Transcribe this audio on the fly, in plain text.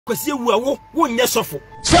Akwasi Wuah wo nyɛ sɔfo.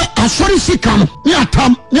 Sɛ asɔre sika no ne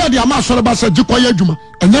atam ne ade ama asɔre ba sɛ gikɔ yɛ adwuma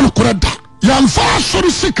ɛnyɛ no korɛ da. Yɛmfa asɔre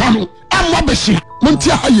sika no amma bɛhyia.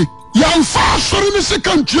 Montia haye. Yɛmfa asɔre ne sika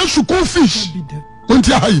ntua sukuu fees.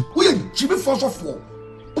 Montia haye. Woyɛ Gyimifour Sofo.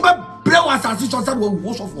 Wobɛbrɛ wɔ asase so sɛ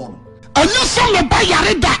wɔwɔ sɔfo no. Ɛnyɛ sɛ ne ba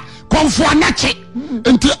yare da kɔmfo anakye.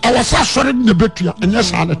 Enti ɛwɔ sɛ asɔre ne bɛtua ɛnyɛ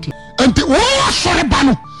saa ne te. Enti wo asɔre ba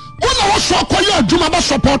no wona wɔsɔ kɔyɛ adwuma bɛ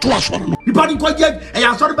support wasɔre no. Nipa ni kɔyɛ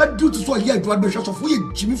ɛyɛ asɔre bɛ do to so yɛ adwuma bɛ hwɛ sɔfo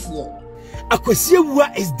woyɛ Gyimifour. Akwasi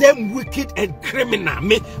Wuah is damn wicked and criminal.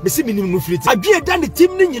 Me see me no free. Adwe da ne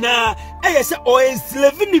team ni nyina ɛyɛ sɛ o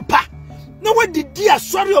enslave nipa. Na what did dia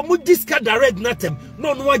sorry o mu discard direct natem.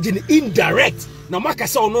 No wagye ne indirect. Na maka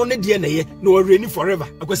sɛ ono ne de na ye na o reign forever.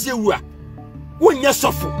 Akwasi Wuah wo nyɛ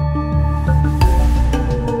sɔfo.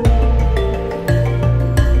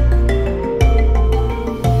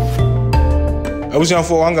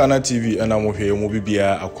 Abusianfo Wangana TV and I'm here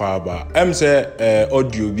Mobibia Akwaba. Say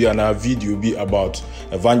audio bi and video bi about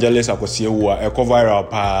evangelist Akwasi Wuah e viral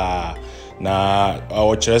pa na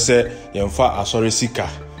o kyerɛ yɛmfa asɔre sika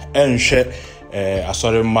enhwɛ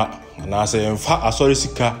asɔre ma na sɛ yɛmfa asɔre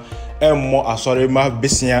sika emmo asɔre ma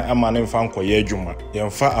besia ama ne mfa nkɔyɛ adwuma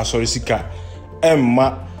yɛmfa asɔre sika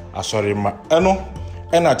emma asɔre ma ɛno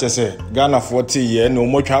ɛna kyerɛ Ghana 40 year no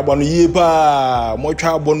motwa abɔ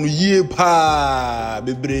no yie pa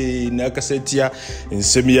bebre na kasetia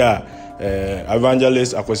nsɛm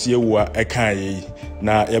evangelist Akwasi Wuah ɛkan yi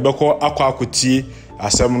na yɛbɛkɔ akɔtie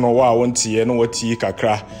asɛm no wa wontie no watie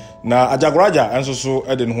kakra na Ajaguraja enso so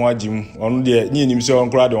ede ne ho agim ono de nyi nim se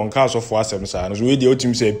onkra de onka asofo asɛm saa no so we de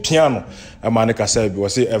otim se piano ama ne kasa bi wo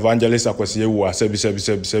se evangelist Akwasi Wuah sabi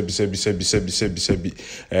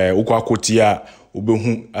ukwa akotie a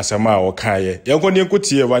obehu asema a okaye yenko ne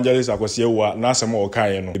nkotie evangelist Akwasi Wuah na asema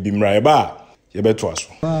okaye no bi mra ba ye beto aso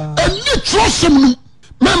enni trosem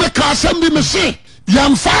no me ka asem bi me se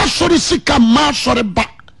yamfa sori sika ma sori ba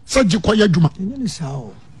sa gikɔ yɛ adwuma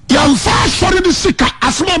yamfa sori de sika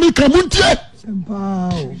asema me ka muntie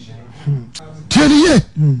tieniye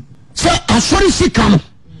sɛ asori sika no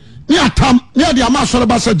ne atam ne ade ama sori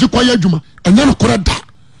ba sa gikɔ yɛ adwuma ɛnyɛ no korɛ da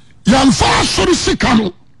yamfa sori sika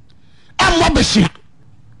no amma bɛhyia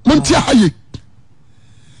montia haye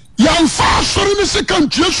yamfa asɔre ne sika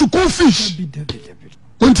ntua sukuu fees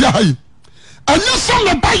montia haye ɛnyɛ sɛ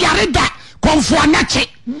ne ba yare da kɔmfo anakye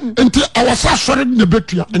enti ɛwɔ sɛ asɔre ne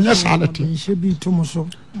bɛtua ɛnyɛ saa ne te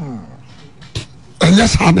ɛnyɛ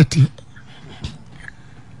saa ne te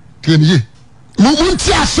tieniye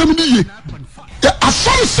montia asɛm ne ye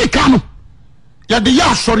asɔre sika no yɛde yɛ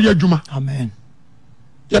asɔre adwuma amen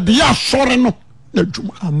yɛde yɛ asɔre no na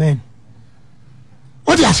adwuma amen.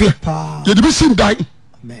 What do you say? You be seen dying.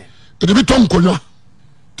 You be tongue konya.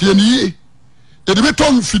 Tieni. You be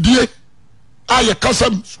tongue fidie. Aye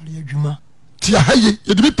kasam. Tia haye.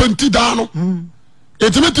 You be penti dano.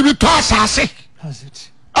 You be toss ase.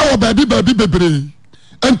 Our baby bebre.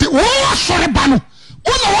 And the oh sorry bano.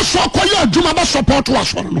 Una was so koya juma ba support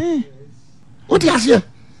was one. What do you say?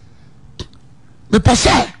 Me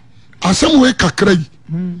pasa. Asem we kakrai.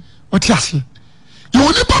 What do you say? You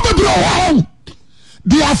only papa bro.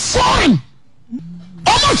 They are foreign.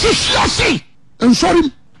 Almost a see. And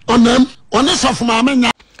sorry on them. On this of my men.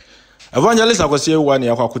 Evangelist Akwasi Wuah ni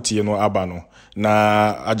akwakutie no abano.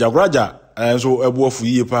 Na Ajaguraja enso ebuofu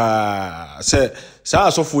yie pa. Se saa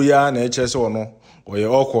asofo ya na eche se ono. Oye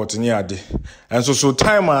okot ni ade. Enso so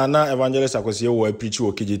time na Evangelist Akwasi Wuah preach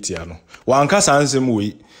wo kijetia no. Wanka sansem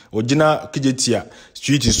we. Ojina kijetia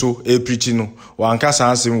street so preach no wanka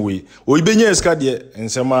sansem we oyibenye eska de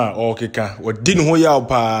nsema okeka odi ne ho ya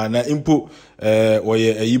pa na impo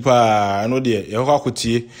oye ayipa no de ye ho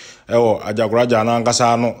akotie ewo Ajaguraja na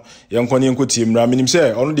nkasa no yenko ne nkotie mra minim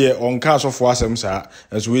se ono de onka asofo asem saa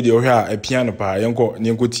enso we de ohwe a apia no pa yenko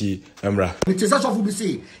ne nkotie mra It is asofo bi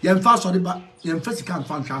say yemfa sori ba yemfa sika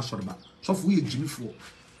mfa nhwa sori ba sofo ye Gyimifour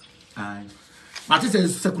but it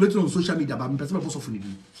is circulating on social media but me person be sofo ni bi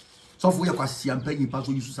sofo ye kwasi ampanyi pa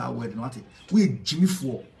so yusu sa word no ate we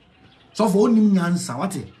Gyimifour sofo onim nyansa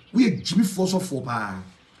wate we Gyimifour sofo pa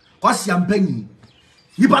kwasi ampanyi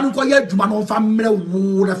nipa no ko ye adwuma no fa mre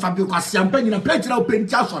wo na fa bi kwasi ampanyi na plenty na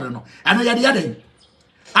openti asore no eno ye de yaden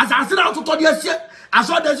asase na to de asie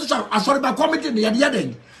asore de so asore ba committee ne ye de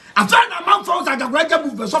yaden afa na man for Ajaguraja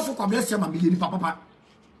move sofo kwa bless ma million papa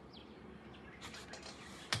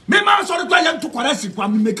me ma asore kwa ye to koresi kwa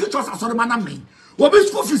me make sure asore ma na me obi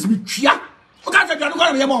school fees bi twia o ka se dwanu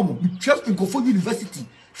kwa me mo twia nkofo university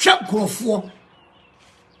hwe nkrofo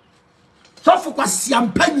sofo kwa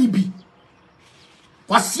siampanyi bi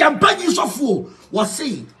kwa siampanyi sofo wo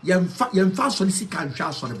say yemfa asore sika nhwa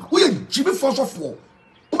asore ba wo ye Gyimifour Sofo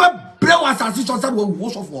Oba brew asase so say wo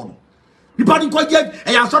sofo no. Nipa ni ko je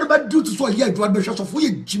e ya so ba duty so ye adwuma be hwe sofo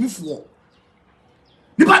ye Gyimifour.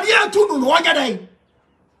 Nipa ni atu no no onya dai.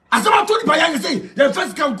 Asama to nipa ya say the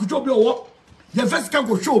first can kucho bi owo. The first can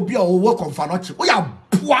go show bi owo konfa no chi. O ya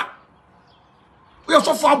boa. O ya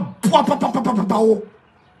sofo boa papa o.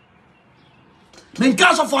 Men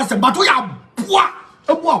ka sofo ase but o ya boa.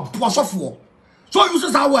 Emu boa sofo. So you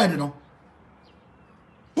say that word no.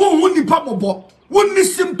 Who nipa bobo. Who ni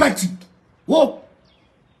sympathy. Wo.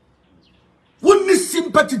 Who ni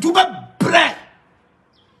sympathy to be bread.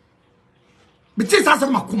 Beti sa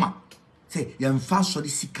makuma. Say yemfa so de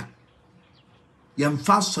sika.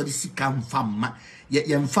 Yemfa so de sika mfa ma.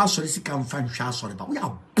 Yemfa so de sika mfa nhwa so de ba. We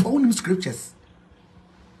are born scriptures.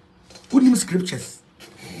 Unim scriptures.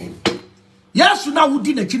 Yes, na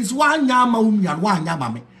wudi na chiri si wa anya ma unyan wa anya ma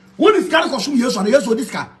me. Woni sika ko sum Yesu na Yesu di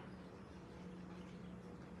sika.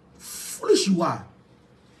 Foolish you are.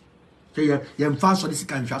 Say yemfa so de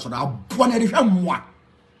sika nhwa so da abo na de hwa mmoa.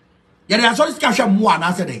 Ye de so de sika hwa mmoa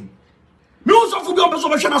na se den. Me also for be on so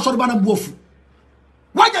be na so de ba na buofu.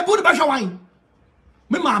 Why you put the basha wine?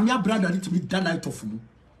 Me maami brother need to be that light of mu.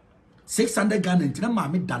 600 Ghana ntina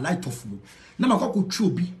maami that light of mu. Na makoko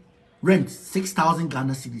chuobi rent 6,000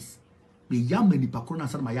 Ghana cedis. Me yama ni pakro na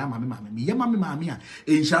sana mayama maami. Me yama maami a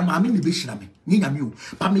enhira maami ni be hira me. Ni nyame o.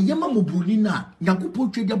 Pa me yama mobruni na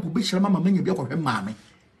Nyankopon twedi ampo be hira mama nya bi akohwe maami.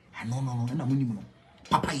 No na munim no.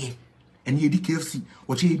 Papa ye. Eni edi KFC.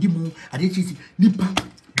 Oche edi mu ade chisi nipa.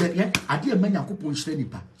 Yeah, I dear man, Nyankopon hire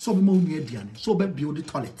nipa. So me ma unu aduane. So be build the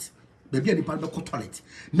toilet. Baby nipa be ko toilet.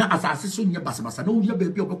 Na asase so nya basabasa na unu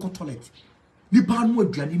baby be ko toilet. Nipa no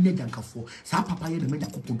aduane ne Nyankafo. Sa papa ye na me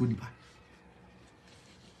Nyankopon do nipa.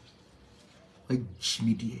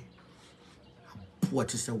 Jimi die.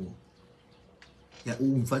 What is wo? Ya o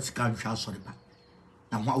mfa sika nhwa sori ba.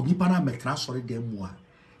 Na wa nipa na metra sori dem mu a.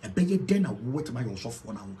 E be ye den na wo wetima yo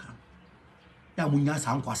sofo na wo kan. Ya munya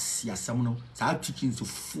sa nkwasi asem no sa teaching so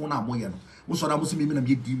fo na moye no wo so da mo se me na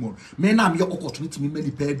me demon me na me opportunity me mani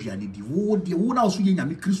pa aduane di wo de wo na so ye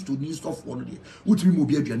nyame Kristo ni sofo no de wo timi mo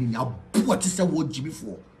bi aduane ni abo ti se wo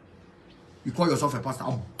Gyimifour. You call yourself a pastor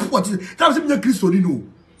abo ti ta se me Kristo ni no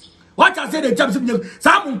what I say the jam se me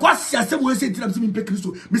sa mo nkwasi asem wo se ti na se me pe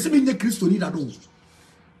Kristo me se me nye Kristo ni da do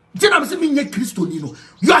ti na me se me nye Kristo ni no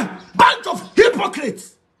you are bunch of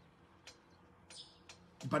hypocrites.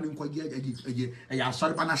 Panin ko ye ya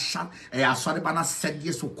sorry bana shat ya sorry bana said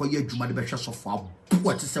yes ko ye adwuma de be hwe sofo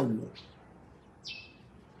abo ti se wo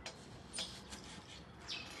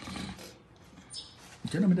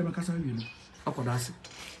tena me de be kasa wi no akoda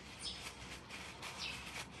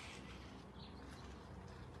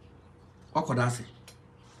ase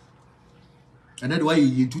ene de wa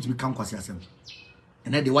ye ntu ti be kan kwase asem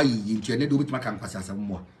ene de wa ye ntu ene de obi ti kan kwase asem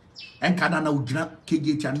mo enka na udina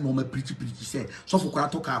KGT an no ma preach say so for kwara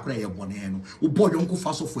to ka akora ye bone no wo boy yonko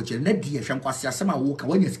fa so for che na die hwe nkwase asem a wo ka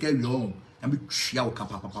wanya sika wi on na me twia wo ka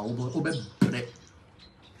papa wo be bre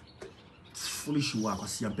foolish you are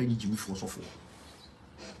Akwasi ampanyi Gyimifour Sofo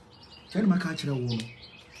tell ma ka kire wo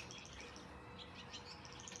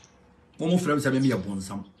no mo frem se me ye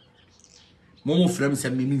bonsam mo frem se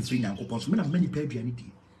me mfiri Nyankopon so me na mani pa aduane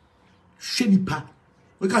di hwe nipa.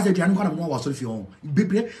 Because if you are not more was if you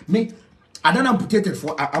me, I don't amputated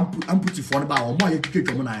for amputed for about or more. You take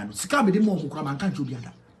your money. Scam me the more and can't you be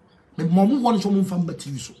other. My mom wants someone from but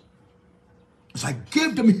you so. So I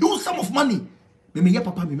gave them a huge sum of money. Me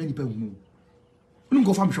papa me many people. Wouldn't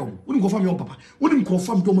go from show. Wouldn't go from your papa. Wouldn't go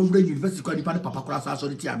from Domo University. Papa class. I saw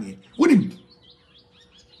the tiame. Wouldn't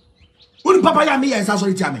papa yami as I saw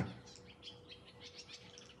the tiame.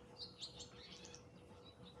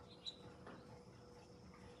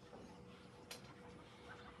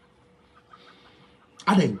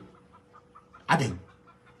 Aden.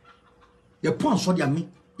 Your points so dia me.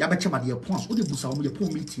 Ya beche ma dia points. O de busa o your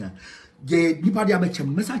point meeting. Ye nipa dia beche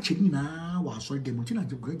mesa cheni na wa so de mutina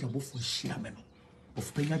Agyapong bofo hia me no.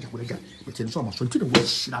 Of penya Agyapong. But so ma so nti de wo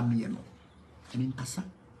hia me no. Eni nkasa.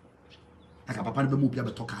 Aka papa be mu bia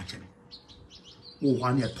be toka ache me. O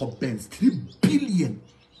one year top Benz 3 billion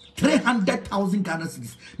 300,000 Ghana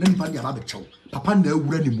cedis. Na nipa dia ba beche. Papa na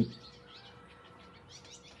ewura ni mu.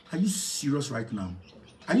 Are you serious right now?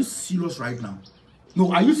 Are you serious right now?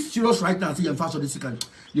 No, are you serious right now? See, you're fast on the second.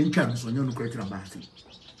 You can't so you're no greater than bad.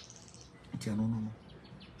 No.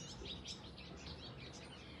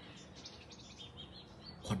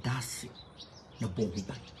 Kodasi, no bomb.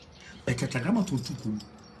 Better Tagama to Tuku,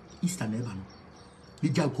 Easter never.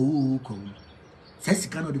 Bija go. Says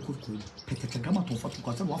cannot the cook. Better Tagama to Fatu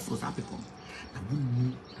Casa of South Africa. The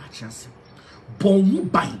woman, a chance. Bomb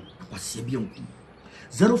by Akwasi Wuah.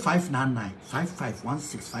 0599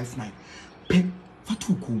 551659 pe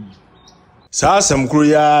fatukum saa asɛm kro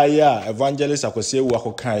ya evangelist Akwasi Wuah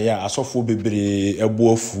akokan ya asofo bebre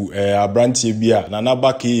ebuafu abrantie bia na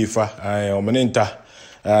naba keifa omenenta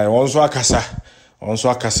wonso akasa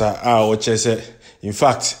o chese in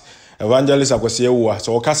fact evangelist Akwasi Wuah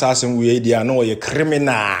so okasa asɛm we dia na oye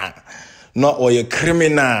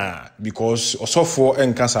criminal because osofo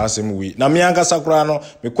enka sa asɛm we na me anka sakura no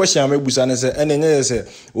me question amebusa ne se enenye se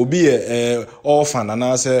obi orphan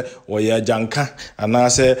anase oye ajanka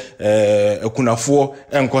anase ekunafo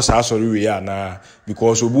enko sa asori we ana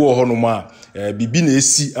because obi wo hono ma bibi na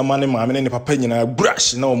esi amane maame ne papa nyina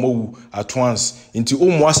brush na omawu at once nti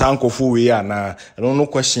omu asa ankofo we ana no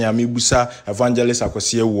question amebusa evangelist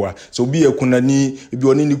Akwasi Wuah so obi ekunani bi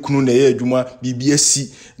oni ni kunu na ye adwuma bibi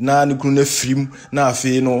esi na ni kunu na frim na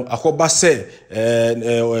afi no akoba se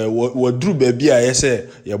wadru baabi a yese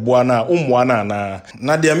yeboa na ommoa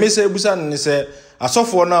na de mesa ebusa ne se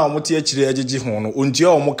asofo na omote akire agigi ho no ontia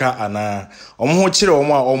omoka ana omho kire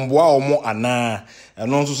omo a omboa omo ana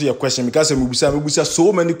no nso so your question because mebusa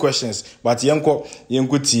so many questions but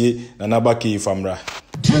yenko tie na nabake famra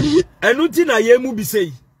enuti na yemu bi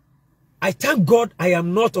say I thank God I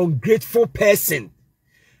am not ungrateful person.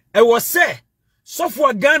 I was say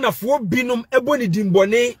Sofo Ghana for binum eboni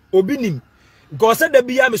dimbone obinim. Because said the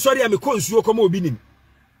bia me sorry me konsuo koma obinim.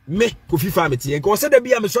 Me Kofi famity. Because said the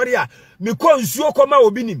bia me sorry me konsuo koma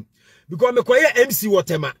obinim. Because me koye MC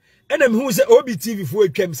wotema. Enam hu say Obi TV for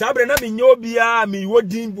atwam. Sabre na me nyo bia me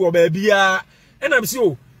wodin wo ba bia. Enam si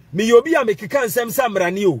o me yobi a me keka nsem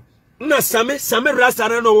samrane o. Na same rasta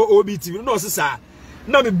na no Obi TV no sesa.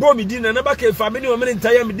 Na me bo me din na ba ke family o me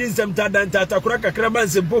ntaya me din nsem tadanta takura kakra ban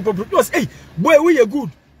nsem popo. Hey boy we you good.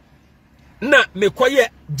 Na me koye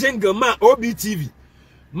jingle ma Obi TV.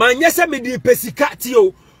 Ma nyese me di pesika ti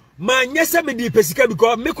o. Ma nyese me di pesika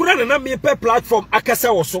because me kura na me pe platform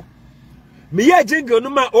akasa wo so. Me ye jingle no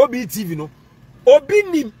ma Obi TV no. Obi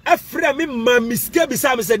nim afra me ma miske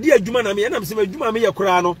bisa me se di adwuma na me na me se adwuma me ye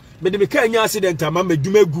kura no. Me de me ka nya accident ama me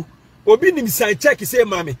adwuma gu. Obi nim sign check say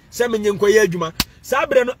mame se me nyenkoye adwuma.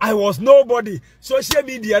 Sabre no I was nobody. Social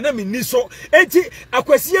media na me ni so. Enti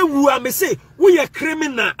Akwasi Wuah me say we ye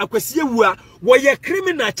criminal. Akwasi Wuah wo ye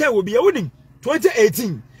criminal cha wo bia wonim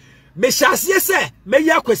 2018. Me hyase se me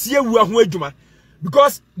ye Akwasi Wuah ho adwuma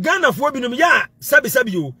because Ghana fo binom ya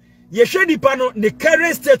sabi o ye hwe nipa no the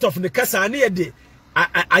current state of the kasa na ye de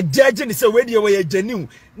a judge ni say we de we ye genuine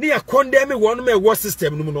na ye condemn won me war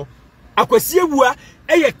system no Akwasi Wuah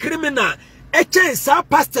ye criminal e chen sa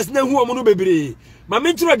pastors na hu omo no bebre ma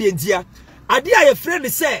me ntro de ntia ade a ye friend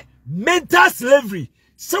say mental slavery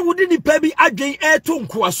so wudi nipa bi adwen to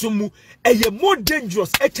nkoasom mu ye more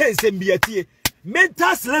dangerous e chen sem biatie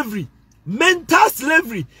mental slavery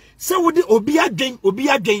so wudi obi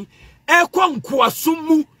adwen e kwa nkoasom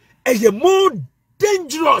mu ye more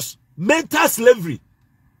dangerous mental slavery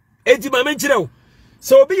enti ma me nkyerɛ wo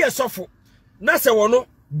so obi ye sofo na se wono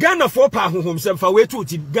Ghana for pa ahohomsem fa we to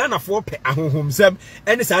team Ghana for pe ahohomsem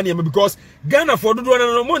ene sa na because Ghana for do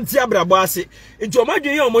no monti abrabo ase enti o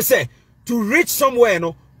madwen ye o mo say to reach somewhere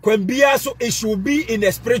no kwan bia so it should be in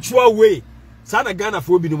a spiritual way sana Ghana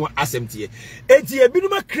for bi no mo asemtie enti e bi no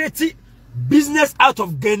ma create business out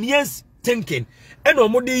of Ghanaians thinking and o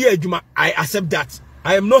mo de ye adwuma I accept that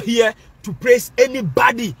I am not here to praise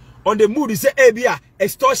anybody on the mood say bia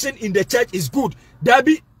extortion in the church is good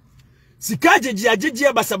dabi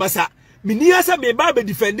sikajeji basabasa miniasa me ba be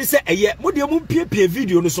defend say eye mo de mo pie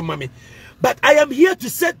video no so mame but I am here to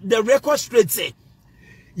set the record straight say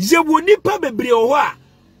ye woni pa bebre ho a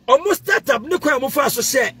omo startup ne kwa mo fa so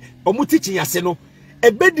share omo teaching ase no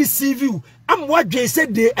e be deceive you am wadwen say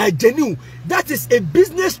they are genuine that is a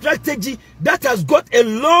business strategy that has got a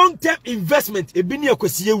long-term investment e bi ne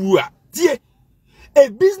Akwasi Wuah tie a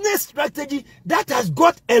business strategy that has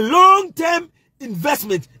got a long-term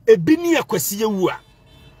investment ebini Akwasi Wuah.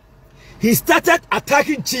 He started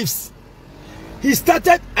attacking chiefs. He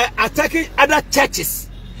started attacking other churches.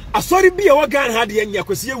 Asori bi e wagan ha de nya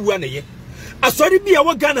Akwasi Wuah na ye. Asori bi e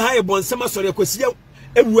wagan ha e bonsema asori Akwasi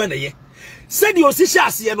Wuah na ye. Said the osisha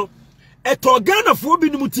ase no eto Ghana fo bi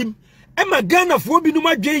num tim e ma Ghana fo bi num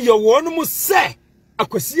adwen ye wo no mo say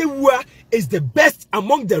Akwasi Wuah is the best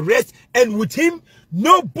among the rest and with him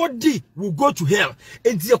nobody will go to hell.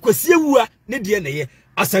 And Akwasi Wuah ne de na ye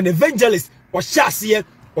as an evangelist or shase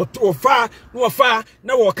or far no far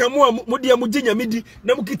na wo ka mo de mo ginyamidi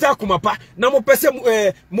na mo kita akomapa na mo pese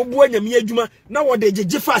mo bo anyame adwuma na wo de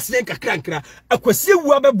gege fast nkakra Akwasi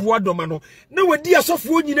Wuah be boa doma no na wadi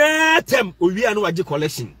asofo nyina tem owia no wage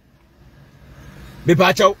collection me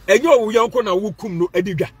pa chaw enyo wo yonko na wo kum no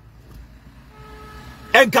adidwa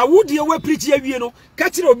enka wo de we preach awie no ka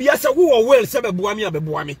kire obi asa wo well se beboa me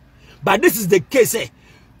abeboa me. But this is the case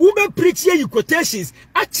ube preach ye quotations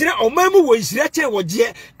akire omamu wo nhire che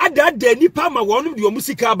woje ada nipa ma wonu de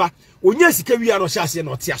omusika ba onya sika wi ano hyase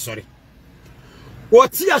na ote asori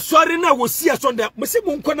woti asori na wo si asonda mese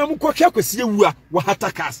mu nkona mu kohwe akwasi ewua wo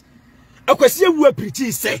hatakas akwasi ewua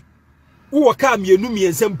preach say wo ka mienu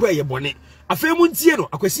miense mpo ye bone afa mu ntie no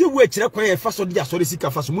akwasi ewua kire kwan ye fa so de asori sika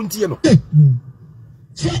fa so mu ntie no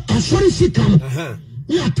se asori sika no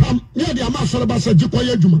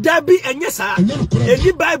Dabi enye sa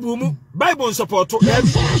eni Bible mu Bible support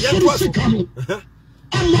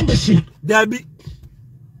Dabi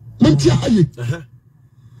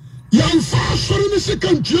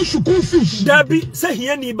Dabi say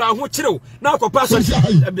here ni ba ho kire na akopa so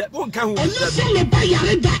won kan ho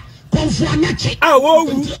ah wo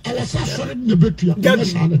wu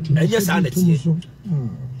enye sa na tie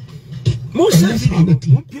mo se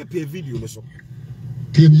video no so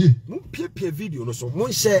mon pie video no so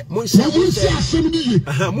mon share asem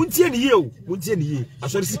aha mon tie ni ye o mon tie ni ye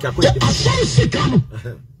asori sika ko asori sika no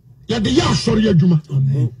ya de ya asori adwuma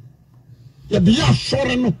amen ya de ya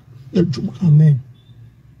asori no adwuma amen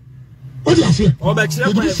o di afi o ba kire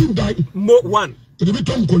ko mo 1 de bi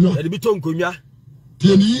ton konwa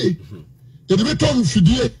tie ni ye de bi ton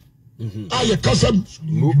fidie aye kasam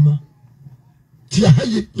adwuma tie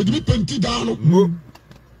haye de bi penti da no mo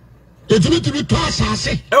Ejimi to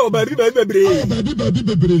asase. O baby bebre.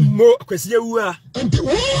 Mo Akwasi Wuah. Enti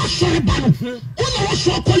wo sori ba no. Ona wo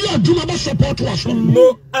so koyi aduma ba support wo so.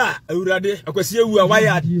 Mo awurade Akwasi Wuah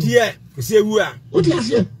waya de. Akwasi Wuah. O di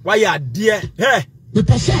ase. Waya de. He. Me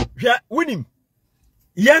pasa. Hwa wonim.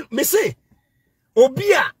 Yen me say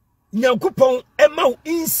obi a Nyankopon ema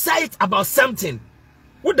insight about something.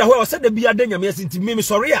 What the hell said the bia de nyame asinti me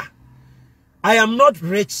sorry a. I am not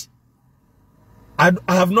rich. I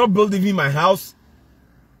have not built even my house,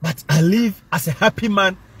 but I live as a happy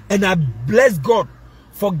man, and I bless God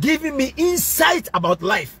for giving me insight about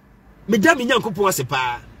life. Medam Nyankopon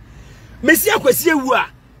asepa. Mesi Akwasi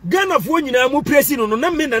Wuah, Ghana fo nyina mu presi no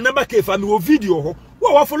na me na namba kefa me wo video ho.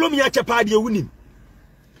 Wa follow me achepa de wunim.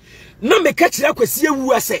 Na me ka kire Akwasi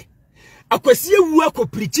Wuah se. Akwasi Wuah ko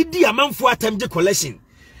preach di amanfo atamje collection.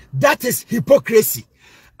 That is hypocrisy.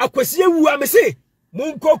 Akwasi Wuah me say,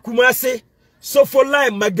 munko Kumase Sofo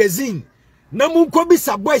Line magazine na munko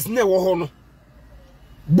bisa boys na wo ho no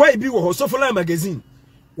boy bi wo ho Sofo Line magazine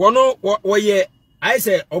wono wo ye I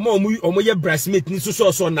say omo ye brassmate ni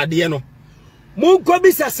so nade no munko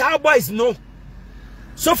bisa sa boys no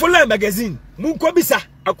Sofo Line magazine munko bisa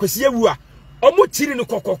Akwasi Wuah omo chiri no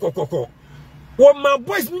kokokokoko wo ma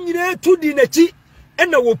boys no nyire tudi na chi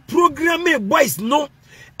na wo programme boys no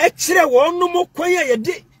e kire wo no mo kwan ye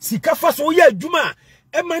de sika fa so ye adwuma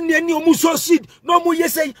Emani ani omu so seed no mu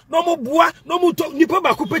yesey no mu boa no mu to nipa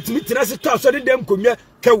ba ko petimi tira se to so de dem konwa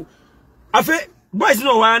kew afa boys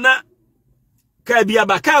no wana ka bia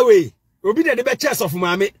ba ka we obi de be chest of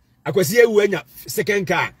maame Akwasi Wuah anya second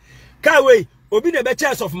car ka we obi de be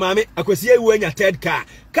chest of maame Akwasi Wuah anya third car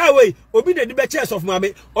ka we obi de be chest of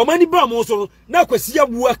maame omani ba mo so na Akwasi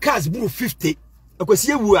Wuah cars buru 50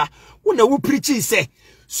 Akwasi Wuah wona wo preach say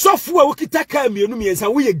Sofo a wokita ka mienu miensa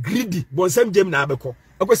wo ye greedy bonsam jem na abeko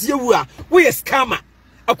Akwasi Wuah wo ye scammer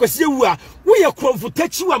Akwasi Wuah wo ye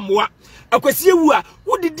kromfotachi wa moa Akwasi Wuah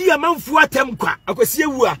wo didi amanfo atem kwa Akwasi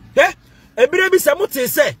Wuah ebire bi se mote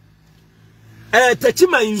se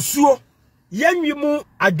tachima nsuo yanwimu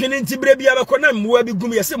adwene ntibire bi abeko na mmoa bi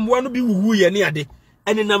gum ye se mmoa no bi wuwu ye ne ade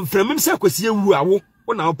ene nam framim se Akwasi Wuah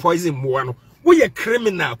wo na poison mmoa no wo ye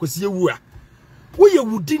criminal Akwasi Wuah wo ye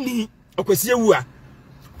wudini Akwasi Wuah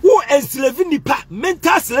who enslave nipa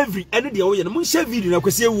mental slavery ene de wo ye no mun share video na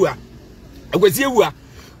Akwasi Wuah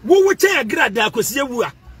wo chen agrada Akwasi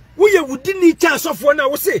Wuah wo ye wudini chance of na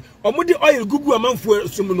wo se omode oil gugu amanfo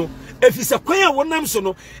sum no efise kwan a wonam so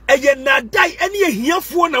no eye nadai ene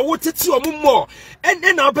ehiafo na wo tete ommo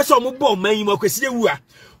ene na opese ombo man yi Akwasi Wuah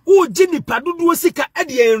wo gi nipa dodo sika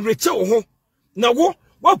ede enreche wo ho na wo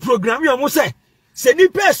program yo mo se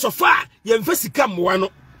nipa sofa ye mfa sika mmoa no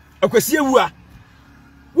Akwasi Wuah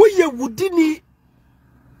wo ye wudini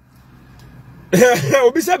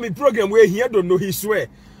obisa mi program we here don't know his way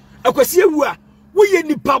Akwasi Wuah wo ye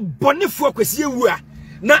nipa bonefo Akwasi Wuah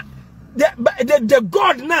na the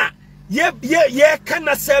God na ye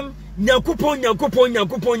kanasem Nyankopon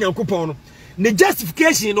no the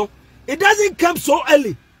justification no it doesn't come so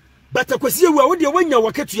early but Akwasi Wuah wo de wanya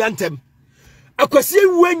waketu antem Akwasi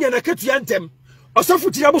Wuah nya na ketu antem osofo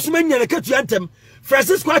tira bosoma nya na ketu antem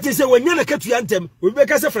Francisco Atin say wanya na ketu antem we be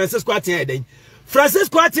ka say Francisco Atin eden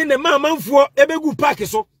Francisco Atin ne manfo ebegu park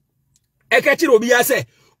so Ekachiro obi ya say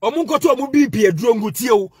omo nkoto omo BP adrongu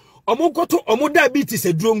tie o omo nkoto omo diabetes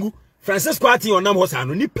adrongu Francisco Ati onam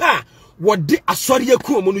hosano nipa what de asori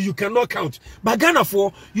eku omo no you cannot count. But Ghana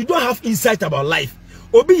for you don't have insight about life.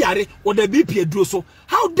 Obi yare or the BP adro so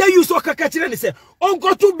how dare you so kakachire and say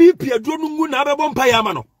onkoto BP adro nungu na abebo mpa ya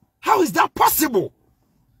mano. How is that possible?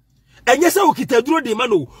 And yes, I will get a draw de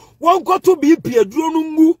mano. One got to be Pierre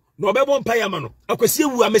Dronungu, no Babon Payamano. Akwasi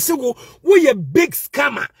Wuah, Messego, we a big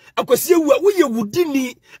scammer. Akwasi Wuah, we a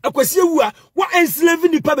woodini. Akwasi Wuah, what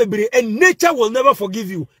enslaving the Pabbe, and nature will never forgive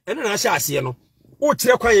you. And then I shall see no. Oh,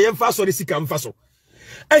 Chiraqua, and Faso, the Sikam Faso.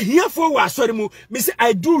 And here for what, sorry, Miss,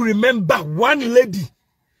 I do remember one lady.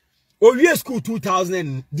 Oh, year school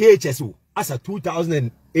 2000 JHS, as a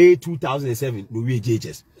 2008, 2007, no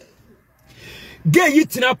JHS. Gay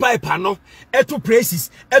yitina pipe no eto praises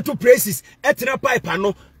etina pipe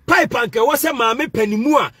no pipe anke wose maame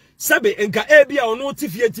panimu a sabe enka ebia ono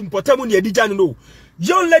tifie timpotamu ne adigya no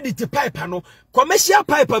young lady te pipe no commercial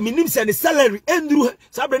pipe minim se ne salary endru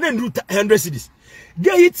sabe na endru 100 cedis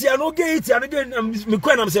gay yitia no me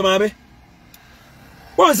kwana mse maame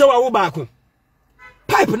won se wa wo baako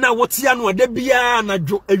pipe na wotia no da bia na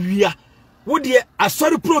dwo awia wo de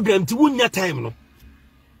asori program ti wunya time no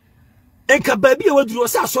enka baby e waduru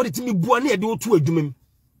sa sorry timi bua na yede otu adwumam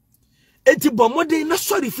enti bomode na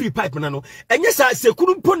sorry free pipe na no enye sa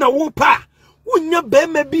sekuru mpo na wo pa wonya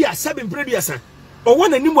bema bi a 7 preduasa o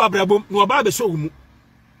wona nim abrabom na oba be so mu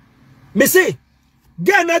me say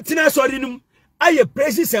Ghana tina sorry num aye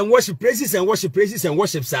praises and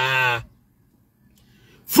worship sa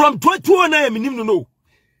from 2009 minim no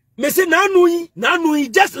me say na anu yi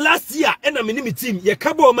just last year and na minim team ye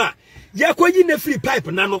kabo ma ye kwayi na free pipe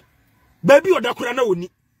na no baby odakura na woni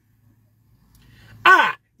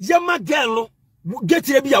yama girl no get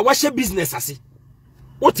here be a wash business ase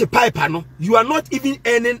what a pipe no you are not even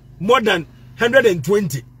earning more than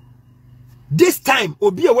 120 this time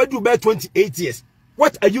obi a wadu by 28 years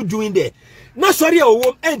what are you doing there na sorry a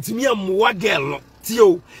wo entimi amwa girl no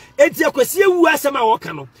tio enti Akwasi Wuah asema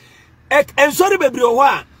woka no en sorry bebre ho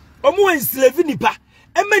a omo enslave nipa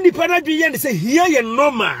nipa na dwe ye ne say here ye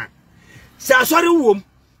normal sa sorry wo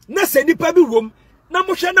na se nipa bi wom na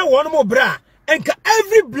mo hwe na won mo bra enka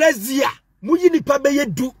every blessed year mo yi nipa be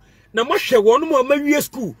yedu na mo hwe won mo amawie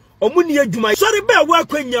school omo ne adwuma sorry be wa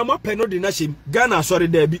kwanya mo pe no de na shem Ghana sorry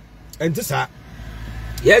da bi enti sa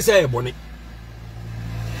yes e boni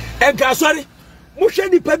enka sorry mo hwe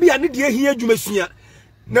nipa bi ane de ahia adwuma sua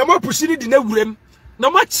na mo pushiri de na wurem na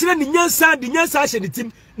mo kire ne nyansa hye ne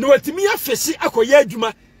tim na watimi afehye akoya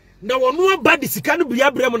adwuma na wono aba de sika no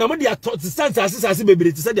bia brem na mo de asase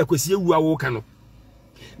bebere te se de Akwasi Wuah wo ka no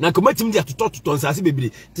na komatim de atoto nsase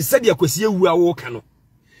bebere te se de Akwasi Wuah wo ka no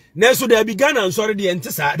na so da bi Ghana nsori de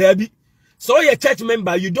ente sa da bi so your church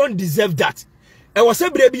member you don't deserve that e wo se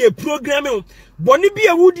bre bi e program boni bi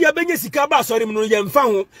e wudi abenya sika ba asori m no ye mfa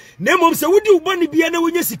ho na mom se wudi boni bi na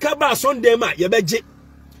wonya sika ba Sunday ma ye beje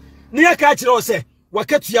ne ya ka kire wo se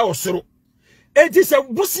wakatua osoro enti se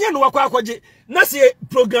busia no wakwa akwaje na se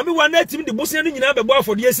program wa na tim de busia no nyina bebo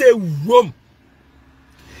afode se wom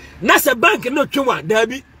na se bank no twa da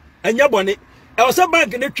bi anya bone e wo se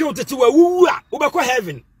bank no twa tete wa wuwu a wo bekọ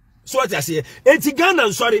heaven so what I say enti Ghana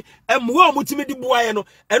nsori emwo omutimi di buaye no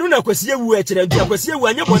eno na Akwasi Wuah e kire nti Akwasi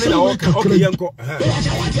Wuah anya bone na okay yenko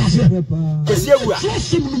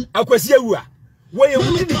Akwasi Wuah wo ye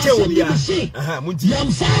wudi ni che wo bia munti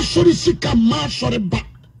yam fa sori sika ma sori ba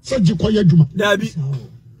saji kwa yadwuma dabi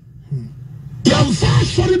yam fa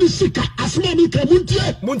sori ni sika asma mi ka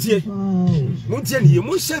muntie ni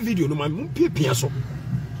mo share video no ma mun pia so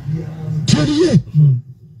teriye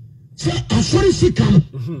se asori sika no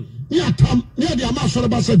ya tam ne de ama sori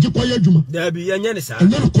ba saji kwa yadwuma dabi ya nya ne sa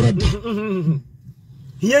anya ko da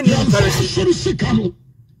hiye ni farisi sori sika no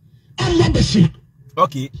amma beshi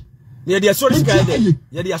okay ne de asori sika eden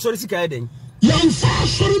ye de asori sika eden yam fa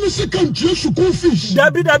sori ni sika ntie school fees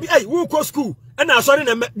dabi ai wo ko school na asori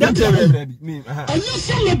na dabi me anya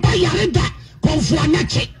se le ba yare da konfu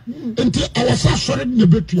anache nti awasa asori ne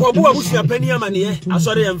betu ko bo abusia pani amane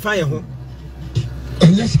asori ye mfa ye ho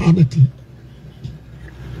anya sanati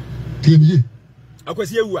teniye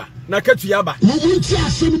Akwasi Wuah na katua ba mo munti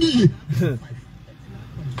asem ni ye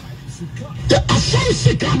asori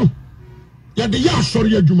sika no ya de ya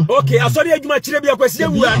asori adwuma okay asori adwuma kire bi Akwasi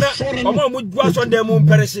Wuah na omo mu gua Sunday mu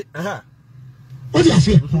mperehye what you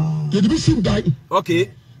say you be sim die okay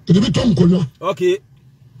you be tom kono okay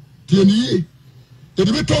teniye you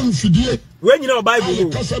be tom fidie we nyina o Bible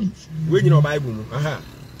mu we nyina o Bible mu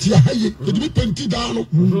ti aye you be penti down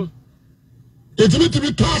no you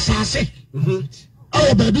be to asase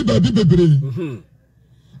awo baby bebre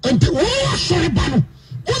And the whole sorry ban.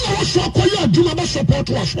 One was so quiet, do not support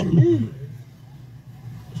us from me.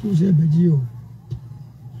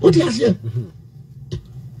 What is it?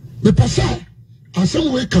 The passer, and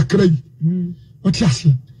some way cacray. What is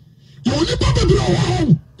it? You only probably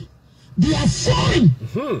home. They are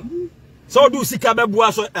foreign. So do sika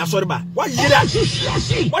bebua so asoreba. What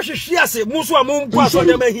yira? What she say? Musu amon kwa so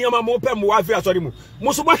dem ahia ma pem wa afi asore mu.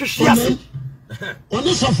 Musu what she say?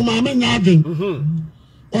 Oni so for ma me nyadwen.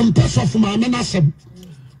 On person for ma me na sem.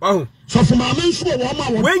 So for ma me nso wo ma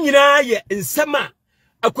wo. We nyina ye nsem a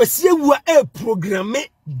Akwasi Wuah e programme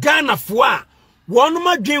Ghana fo a wonu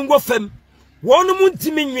ma dwen wo fam. Wonu mu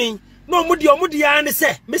ntimi nwen. No mu de ya ne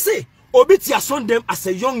se. Me say obi ti asondem as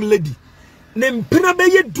a young lady. Ne mpena be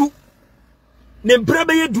yedu. Nempra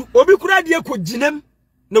be yedu obi kura de akoginem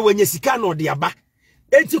na wanya sika na ode aba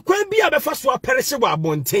enti kwan bi abefa so aperehye wa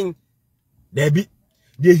abonten da bi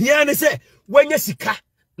de hia ne se wanya sika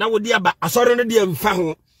na wode aba asore no de mfa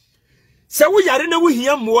ho se wo yare na wo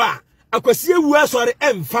hia mo a Akwasi Wuah asore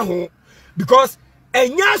emfa ho because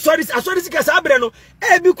enya asore sika sa abre no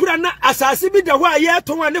e bi kura na asase bi da ho a ye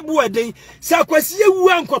to wane bo aden se Akwasi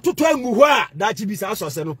Wuah nkototo angu ho a da chi bi sa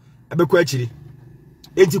asose no abekọ akiri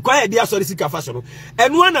enti kwa dia sori sika fa so no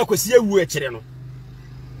enu na Akwasi Wuah kire no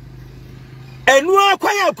enu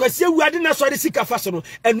kwa Akwasi Wuah de na sori sika fa so no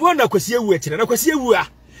enu na Akwasi Wuah kire na Akwasi Wuah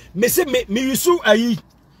me se me yusu ayi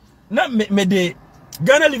na me de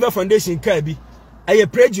Ghana Liver Foundation ka bi aye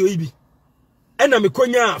prejo yi bi ena me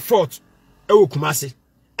konya fort ewo Kumase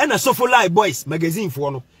ena Sofo Live Boys magazine fo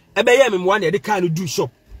no ebe ye me mo na de ka no do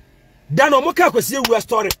shop dan o mo ka Akwasi Wuah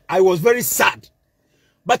story I was very sad.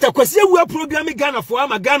 But Akwasi Wuah program Ghana for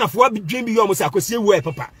ama Ghana for dream bi yomo say Akwasi Wuah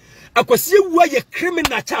papa. Akwasi Wuah ye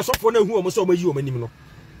criminal charge so for na hu omo so omo yi omo nim no.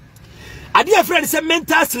 Ade a friend say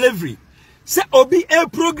mental slavery. Say obi e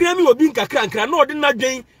program obi nkakra nkra na ode na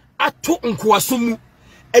dwen ato nkoasomu.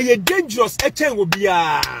 Eye dangerous e chen obi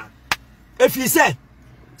a. Efi say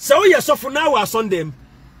so ye so for na wa sondem.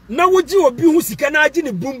 Na woji obi hu sika na agi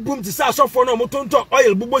ne boom boom ti say so for na omo tonto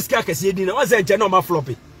oil bubo sika akase di na wa say nche na omo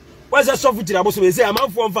floppy. What's a soft to the say,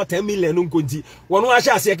 I'm for 10 million unconti. One wash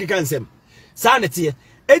I say, I can't say. Sanity.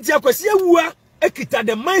 It's Akwasi Wuah, ekita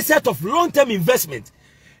the mindset of long-term investment.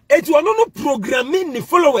 It's one no programming the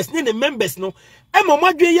followers, the members. No, Emma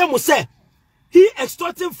Madriyamu say, he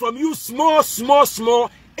extorting from you small,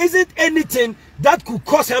 isn't anything that could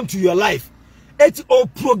cause harm to your life. It's all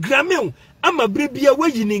programming. Ama bribia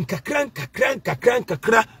weyinin kakran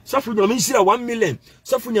sofu nyamishira 1 million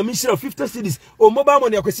sofu nyamishira 50 cedis o mobile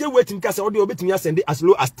money Akwasi Wuah tim kasa ode obetimi asende as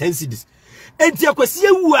low as 10 cedis enti Akwasi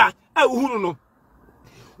Wuah a uhunu no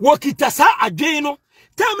wokita sa adwen no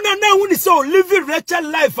time na huni so living wretched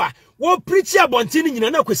life a wo preach abontini nyina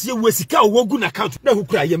na Akwasi Wuah sika owogu na account na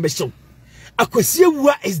hukura yembe Akwasi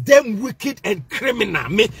Wuah is damn wicked and criminal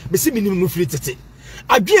me see minim no free tete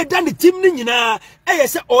adwe da ne tim ni nyina eye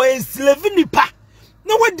se o enslave nipa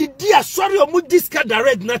na wadi dia sorry o mu discard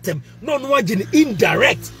direct natem no no agene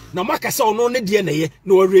indirect na maka se ono ne de na ye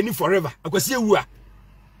na o reign forever Akwasi Wuah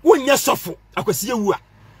wonnya sofo Akwasi Wuah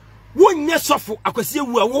wonnya sofo Akwasi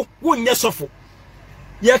Wuah wonnya sofo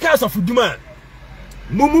ye ka sofo duma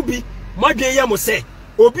mumu bi madwe ya mo se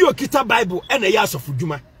obi okita bible na ya sofo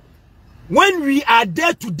duma when we are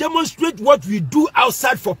there to demonstrate what we do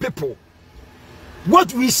outside for people,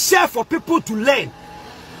 what we share for people to learn.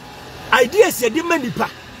 Ideas yedi manipa.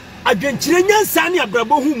 Adwenchire nyansa ne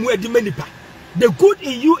abrabo hu mu edi manipa. The good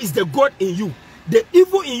in you is the God in you. The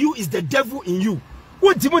evil in you is the devil in you.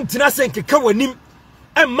 Wonti mu ntina senkeka wanim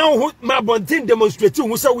emma ho ma bonten demonstrate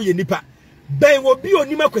hu sa wo ye nipa. Ben wo bi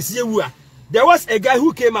onim Akwasi Wuah. There was a guy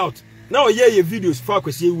who came out. Now yeah, videos for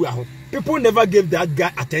Akwasi Wuah. People never gave that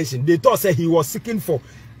guy attention. They thought say he was seeking for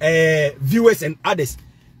viewers and others.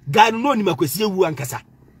 Guy no ni Akwasi Wuah nkasa.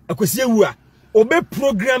 Akwasi Wuah obe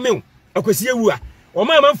programming Akwasi Wuah. O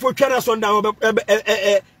ma for twana sonda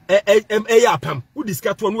ya pam. Who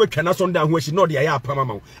discuss one we twana sonda ho shi no de ya pam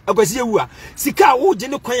ama. Akwasi Wuah sika wo je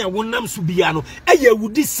ne kwan ya wonam so bia no eye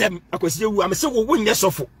wudi sem Akwasi Wuah me se wo wonye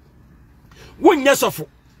sofo. Wonye sofo.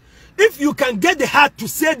 If you can get the heart to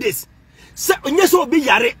say this, say onye so obi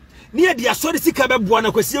yare near the asori sika beboa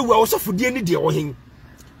na Akwasi Wuah wo sofo de ni de wo hen.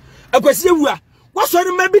 Akwasi Wuah what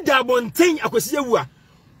sorry maybe da bonten Akwasi Wuah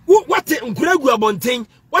what nkuragu abonten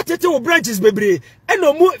what te branches bebre and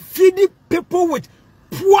no more feeding people with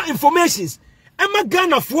poor informations Emma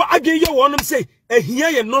Ghana for adwen ye wonum say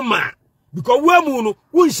ehia ye normal because we mu no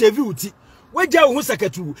won shave uti we ja wo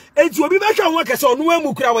sakatu enti obi be hwa won kase ono wa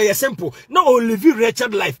mu kura we simple na o live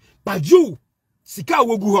wretched life but you sika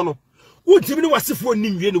wogu ho no wontimi ne wasefo ni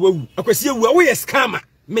nwie ne wawu Akwasi Wuah we scammer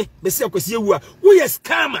me say Akwasi Wuah wo ye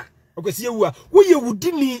scammer Akwasi Wuah wo ye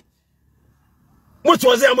wudini mo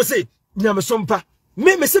to say am say nyame sompa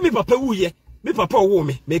me say me papa wu ye me papa wo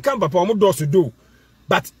me kan papa o mo do so do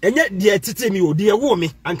but enye de tete mi o de wo me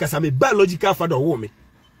ankasa me biological father wo me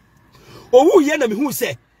owu ye na me hu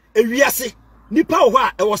say ewiase nipa wo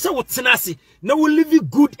a e wo se wo tena ase na wo live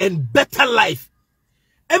good and better life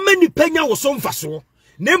ema nipa nya wo so mfaso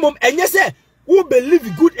na mom enye say wo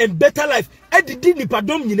believe good and better life edidi nipa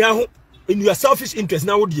dom nyina ho in your selfish interest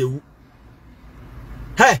na wo de ewu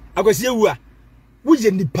Akwasi Wuah wo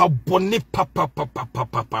ye nipa bone papa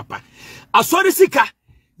asori sika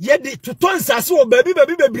ye de tutonsase wo baby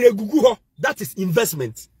bebre ho that is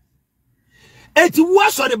investment enti wo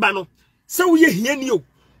asori ba no se wo ye hiani o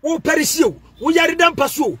wo perishi o wo yare dan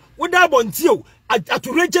paso wo da bonti o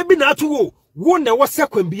atureje bi na ato wo na wo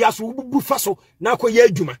sekwan bia so wo bubu faso na akoye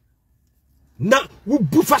adwuma na wo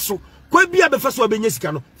bu faso kwa bia be faso abenya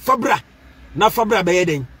sika no fabra na fabra be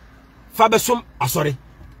yeden fa besom asori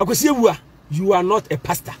Akwasi Wuah you are not a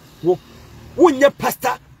pastor wo nye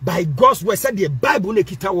pastor by God's word said the Bible na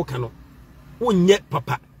kita wo kano wo nye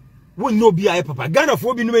papa wo no bi aye papa Ghana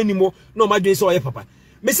fo bi no animo no ma dwen se oye papa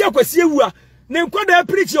me se Akwasi Wuah na nkoda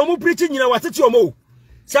preach o mo preach nyina watete o mo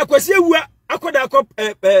se Akwasi Wuah akoda akọ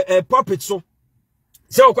pulpit so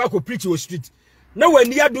se akọ preach o street na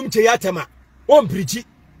wani adum che ya tema o preach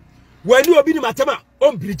wani obi ni matema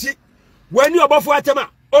o preach wani obofo atema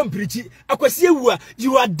on preach Akwasi Wuah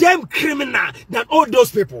you are damn criminal than all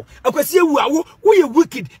those people Akwasi Wuah wo you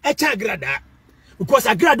wicked Agyaguraja because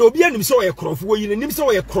Agyaguraja obi anim so ye kromfo wo yin nim so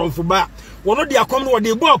ye kromfo ba wono de akom no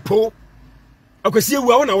de bo po Akwasi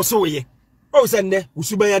Wuah wo na wo so ye o se nne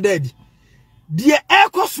usuban ya dadi de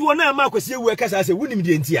ekoso na ma Akwasi Wuah kasa se wunim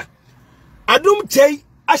de ntia adum chei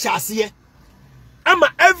ahyase ye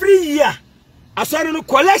ama every year asori no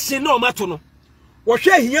collection no mato no wo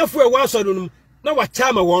hwe hiafo e wo asori no now what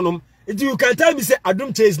time I want them? You can tell me say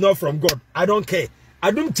Adumche is not from God. I don't care.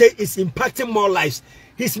 Adumche is impacting more lives.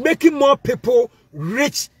 He's making more people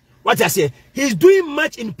rich. What I say? He's doing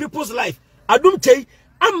much in people's life. Adumche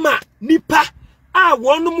ama nipa a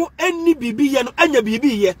wonu any bibi ye no anya bibi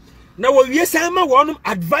ye. Na wo wie say ama wonu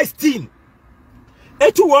advice team.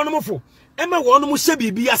 Etu wonu fo. Ema wonu hye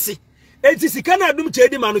bibi ase. Enti sika na Adumche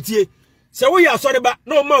di manotie. Se wo ya asore ba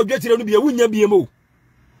na o ma odwetire no bia wunya biemo.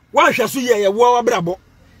 One shall see ye war brabo.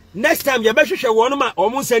 Next time you better show one ma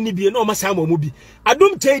almost any be no massa mobi. I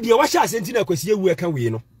don't tell you what shall send in a Akwasi Wuah can we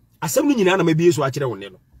no. As some in an maybe is watching on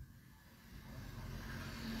no.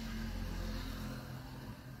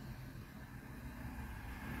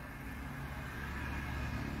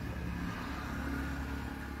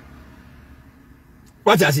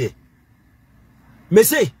 What I say? Me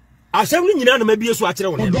say, as some in an maybe is watching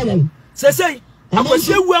on no. Say,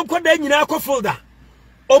 Akwasi Wuah quite then you folder.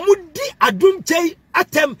 Omudi Adumche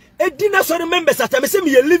atem edina so members atem say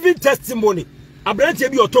me living testimony abrante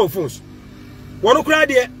bi oton phones wono kra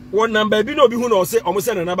de won number bi na obi hu na o say omo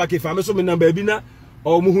say na number ke fa me so me number bi na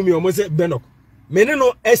omo hu me omo say Benok me ne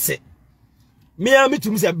no ese me am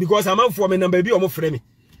tum say because am for me number bi omo frɛ me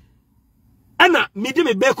ana me di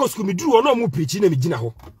me beko school me duru ono omo preach na me gina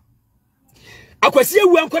ho Akwasi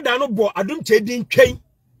Wuah nkoda no bo Adumche din twen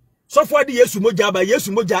so for de Yesu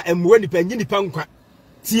moja emwe ni panyi ni pankwa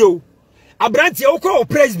tio abrantie wokọ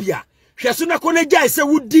presbia hweso na ko na gya se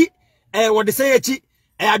wudi wo de say achi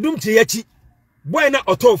Adumche achi boy na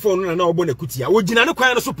otofo no na obo na kutia wo gina ne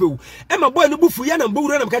kwan no so pewu ma boy no bufu ya na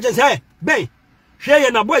mbowura na mka say ben hwe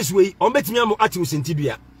ye na boys we on betimi am ati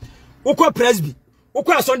usentidua wokọ presby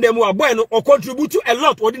wokọ asonde mu boy no o contribute a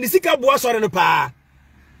lot wo de sika bo asore no pa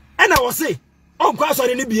na wo say on kwa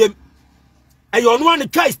asore ne biem ayo no one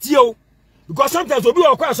twice tio because sometimes obi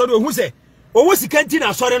wokọ asore ohu say owo sikanti na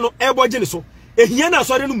asore no eboje ne so ehia na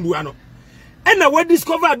asore no mbuwa no na we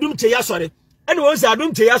discover Adumche ya asore na wo say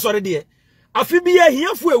Adumche ya asore de afi bi ya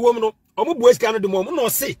hiafu ewom no omo bo sika no de mo no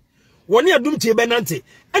se woni Adumche be nante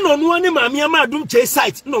na ono ne maame ama Adumche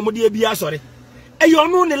site na omo de bi asore eyo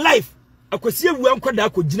no ne life Akwasi Wuah nkoda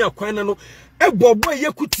akogina kwan na no ebobo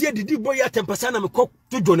ye kutie didi boy ya tempasa na me kɔ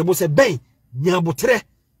tojo ne bo se ben nyabotre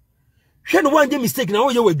hwe no wanje mistake na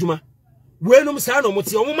wo ye wadwuma wenum sa no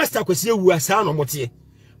motie omo master Akwasi Wuah sa no motie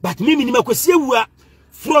but me ni Akwasi Wuah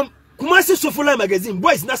from Kumasi Sofola magazine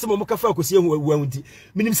boys na some mo kafa Akwasi Wuah unti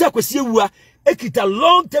minim sa Akwasi Wuah ekita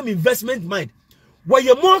long term investment mind why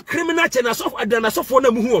you more criminal chena sof adana sofo na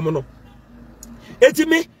muhu omo no eti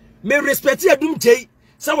me respect Adumche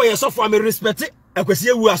sa why you sofo me respect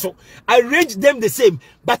Akwasi Wuah so I range them the same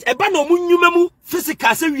but eba na omo nnwuma mu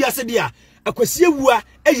physical se wiase de a Akwasi Wuah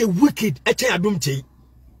eye wicked e chen Adumche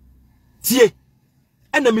tie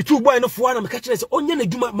ena me tu boy no fo na me ka kire se onye na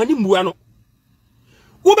dwuma mani mbuwa no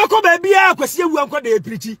wo be ko ba bia Akwasi Wuah nkwa da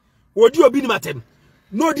eprichi odi obi ni matem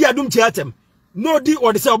no di adum che atem no di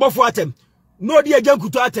odi se obofo atem no di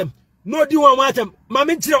ajankuto atem no di won atem ma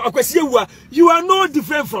me nkire Akwasi Wuah you are no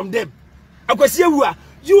different from them. Akwasi Wuah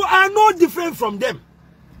you are no different from them.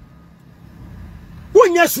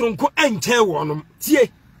 Wonya surunko enche wonom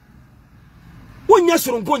tie wonya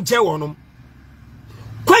surunko enche wonom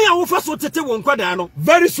kwanya wo fa so tete won kwada no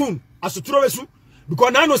very soon asotoro wesu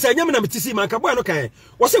because na no say nyame na metisi man ka boy no kan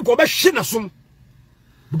wo se ko be hwe na som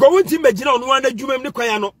because won ti magina ono wana dwumam ne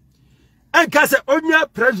kwanya no enka se onya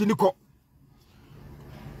president ko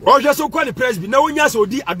o hwe so kwa ni president na wonya se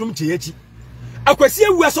odi adom cheyechi Akwasi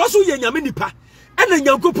Wuah so so ye nyame nipa ena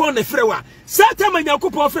nyankopon na frewa satan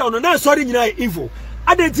nyankopon frewa no na sorry nyina evil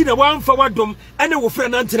adenti na wan fa wadom ene wo fre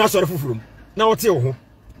na ntina sorry fufurum na wote wo ho.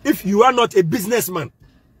 If you are not a businessman,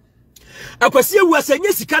 Akwasi Wuah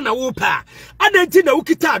sanye sika na wo pa adenti na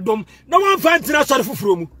ukita adom na wan fa ntina sorry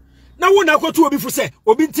fufurum na wo na akoto obi fu se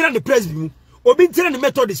obi ntina ne president mu obi ntina ne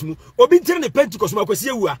methodist mu obi ntina ne pentecost mu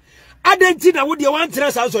Akwasi Wuah adenti na wo de wan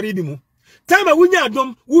ntina sa sorry bi mu time wunya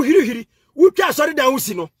adom wo hirihiri wo twa sorry dan wo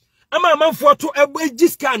si no ama manfo to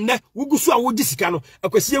egisika na wugusu a wogisika no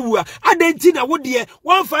Akwasi Wuah adenti na wo de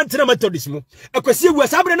wan fa ntina methodist mu Akwasi Wuah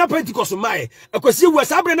sabre na pentecost mai Akwasi Wuah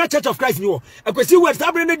sabre na church of Christ ni wo Akwasi Wuah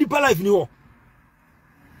sabre na deeper life ni wo.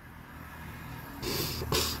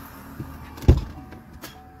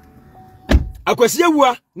 Akwasi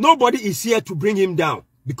Wuah nobody is here to bring him down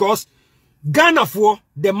because Ghana for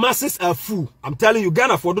the masses are full. I'm telling you,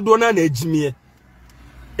 Ghana for do na ejimie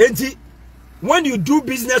enti. When you do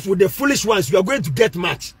business with the foolish ones, you are going to get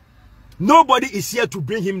much. Nobody is here to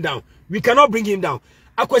bring him down. We cannot bring him down.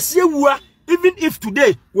 Akwasi Wuah, even if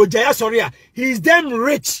today, Wojaya Soria, he is damn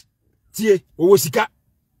rich. Tie, Owosika.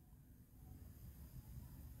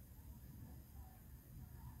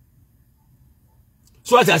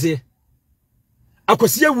 So what I say?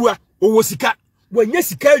 Akwasi Wuah, Owosika. When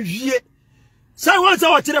yesika vie. Say once I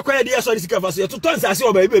watch the quiet dear sorry sika faso. To turn say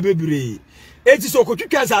o baby. Eti so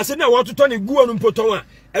kotwika asase na want to turn iguo no mpoton a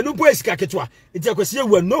eno po esika ketwa eti Akwasi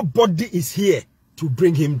Wuah nobody is here to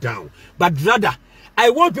bring him down, but rather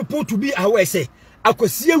I want people to be aware say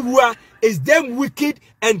Akwasi Wuah is them wicked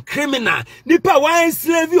and criminal nipa wa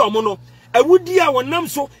enslave omo no awudi a wonam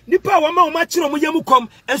so nipa wa ma o ma kire omo yam kom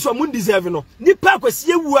enso omo deserve no nipa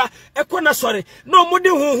Akwasi Wuah ekona sore na omo de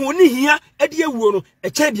honhon ni hia ade awuo no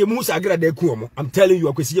e che de mu sagara da ku omo. I'm telling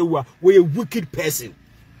you, Akwasi Wuah we a wicked person.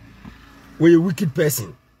 We a wicked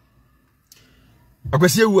person.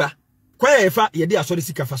 Akwasi Wuah kwa efa ye de asori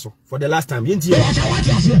sika faso for the last time yenti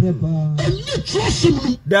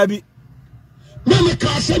Dabi me ka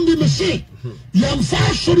asem me say yam fa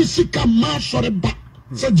asori sika ma asori ba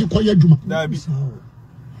se jikoya djuma Dabi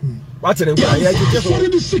what the kwa ya je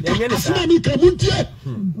asori sika asema mi ka muntie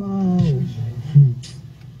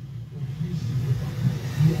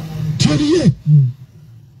teriye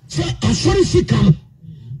se asori sika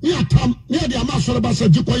ni atam ni ade ama asori ba se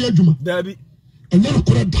jikoya djuma Dabi enye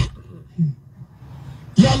ko da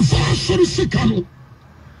yamfa asori sika no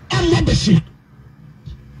amma besia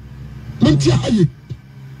muntia haye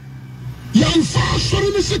yamfa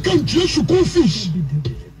asori ni sika ntue school fees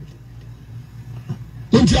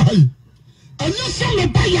muntia haye anya se me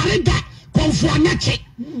ba yare da konfo anache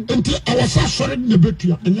enti awasa asori ne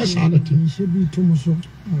betua anya sanati shebi tomoso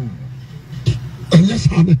anya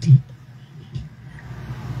sanati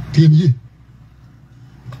tenye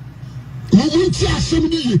muntia asem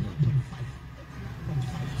ni ye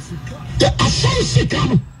asori sika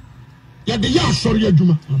no ya de ya asori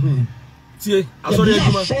adwuma amen tie asori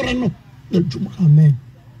adwuma asori no adwuma amen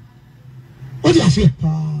what you say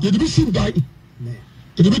you be sin die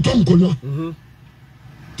you be tom kono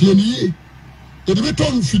tie ni you be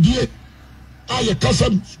tom fidie aye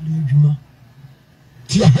kasam adwuma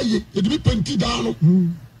tie haye you be penti da no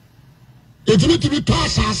you be to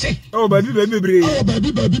asase oh baby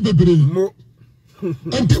bebre mo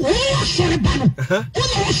and oh sorry bano oh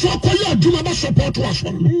no so koya adwuma ba support was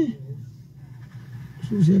one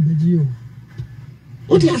so say bedio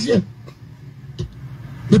what you say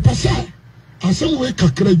the person asem we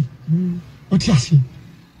kakra what you say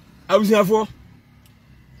abusiafo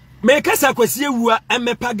me kasa Akwasi Wuah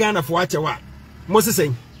emepa Ghana fo achewa mo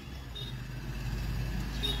sesen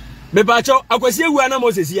me ba cho Akwasi Wuah na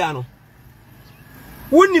mo sesi ya no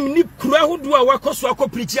wonim ni kura hodo a wakoso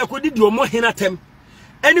akopirichi akodidi omo henatem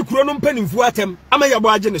eni kuro no mpanimfu atem ama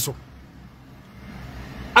yabo age ne so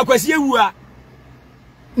Akwasi Wuah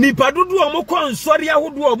ni padudu omo ko nsori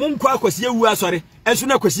ahodo omo nko Akwasi Wuah sori enso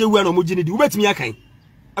na Akwasi Wuah no mo gine di wobetimi akan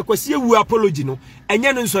Akwasi Wuah apology no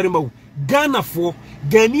enye no nsori ma Ghana for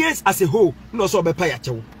Ghanaians as a whole no so be pa ya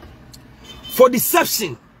chewo for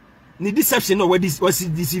deception ni deception no what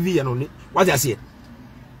deceive you no what I say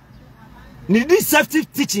ni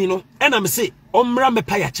deceptive teaching no and am say omra me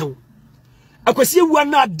pa ya chewo Akwasi Wuah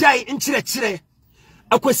na die nchire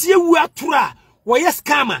Akwasi Wuah tura woye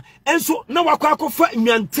scammer enso na wakwa akofa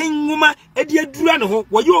nwanten nwuma edi adura ne ho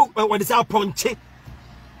woye say ponche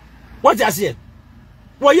what I say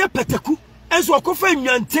woye petaku enso akofa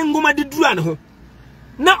nwanten nwuma de dura ne ho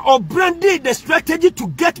na obranded the strategy to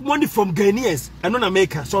get money from Ghanaians and on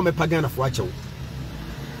America so me pagana for achewo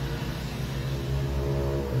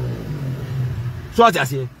so what I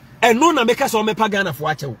say and no na America so me pagana for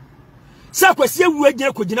achewo sa Akwasi Wuah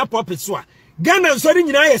gina ko gina pulpit so a Ghana sorry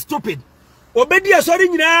nyina ye stupid obedi asori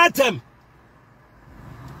nyina atem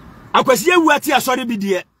Akwasi Wuah ti asori bi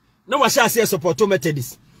de na wa sha ase support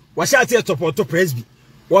Methodist wa sha ase support Presby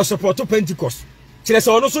wa support Pentecost kire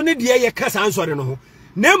se ono so ne de ye kasa ansori no ho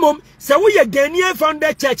na mom se wo ye Ghanaian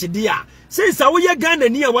Founder Church de a se wo ye Ghana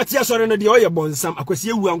ni a wati asori no de o ye bonsam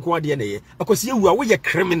Akwasi Wuah nko ade na ye Akwasi Wuah wo ye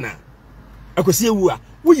criminal Akwasi Wuah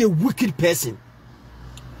wo ye wicked person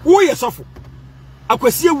wo ye sofo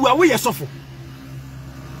Akwasi Wuah wo ye sofo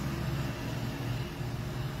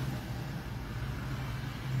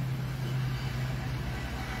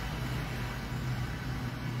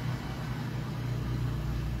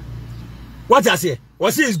what I say?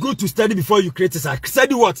 What say is good to study before you criticize.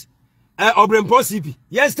 Study what? Obrempo CP.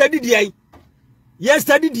 Yes, study the Yes,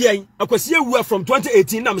 study the Akwasi Wuah from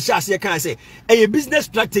 2018. I'm sure I can say a business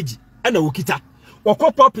strategy and a wokita.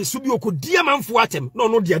 Wako pop is subi oko diamond for atem.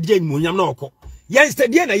 No, dia munyam no oko. Yes,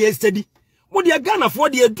 study and yes, study. Mo dia Ghana for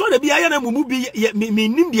the draw be ayana mumu be me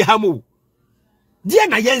nim di hamo. Dia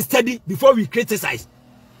na yes study before we criticize.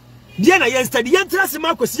 Dia na yen study yen trase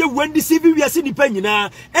ma Akwasi Wuah deceive we ase nipa nyina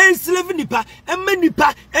enslave nipa emma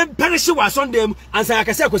nipa perish wa sondem ansa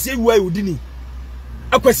yakase Akwasi Wuah udini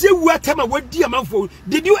Akwasi Wuah tema wadi amanfo.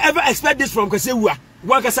 Did you ever expect this from Akwasi Wuah?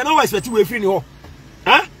 Wa kasa na wa expect we free ni ho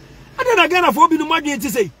ha ada na Ghana for bi no madwen ti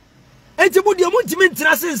sei enti mu de mu ntimi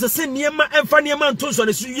ntrase nsese niema emfa niema ntonso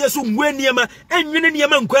ne so yeso ngwe niema enwene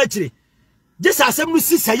niema nkwa akire jesa asem no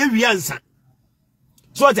sisa ye wi ansa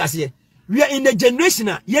so what I say. We are in a generation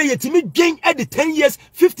yetimi gain at the 10 years,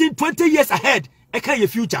 15, 20 years ahead. Your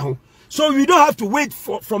future. So we don't have to wait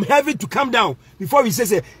from heaven to come down before we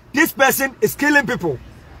say this person is killing people.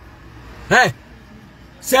 Hey,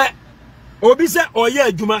 say obi say oye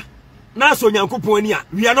adwuma na so nyankopon ni a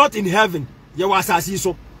we are not in heaven. Ye wasasi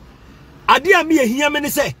so. Ade a me ehia me ne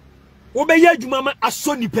say wo be ye adwuma ma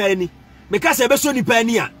aso nipa ani. Me ka say be so nipa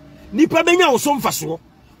ani a nipa benya wo so mfaso.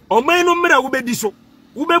 Oman no mra wo be di so.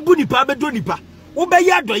 Ubebu nipa bedo nipa ube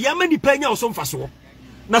ya do ya ma nipa nya oso mfaso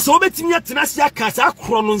na so obetimi atena sia ka sa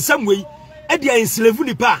akro no nsam wei e dia enslave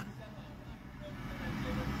nipa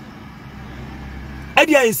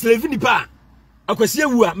Akwasi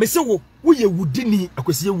Wuah me se wo ye wudini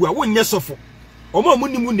Akwasi Wuah wo nye sofo omo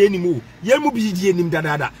amunimu na enimu ye mu bi die enim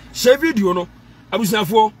dadada share video no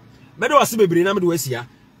abusuafo me do wase bebre na me do wasia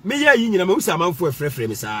me ye yi nyina me usa amanfo efrefre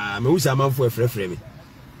me sa me usa amanfo efrefre me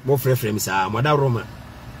mo frefre me sa moda roma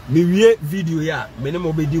me wie video ya me ne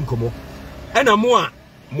mo bedi nkomo ena mo a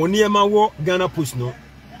mo niema wo Ghana Post no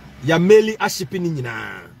ya meli ashipi ni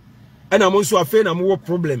nyina ena mo nso afa na mo wo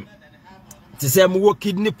problem ti say mo wo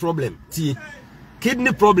kidney problem ti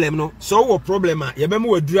kidney problem no so wo problem a ye be mo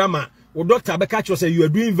wadura ma wo doctor be catch you say you are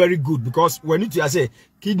doing very good because when you say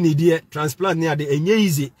kidney there transplant near the enye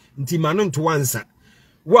easy nti mano nto wansa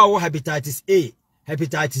wo hepatitis A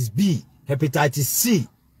hepatitis B hepatitis C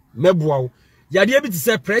mebwa yade bi ti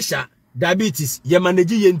say pressure diabetes ye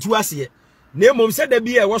manage ye ntu ase na emom se da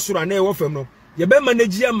bi e wo soro na e wo fam no ye be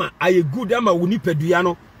manage ama aye good ama woni padua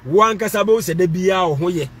no wo ankasa be wo se da bi a ho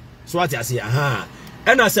ye so ati ase aha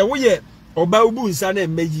ena se wo ye oba ubu nsa na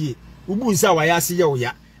emeyie ubu nsa wa ya ase ye wo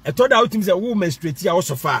ya etoda outim se wo menstruate a wo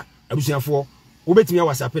sofa abusuafo wo betimi a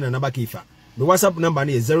WhatsApp na number kifa the WhatsApp number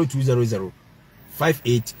na 0200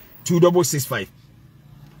 582665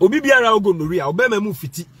 obi biara ogo noria obema mu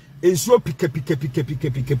fiti ensuo pika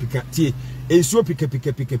tie ensuo pika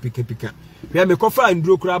bia me kofa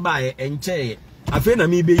nduro kura ba ye enche afi na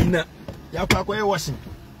me be yina yakwa akoye washing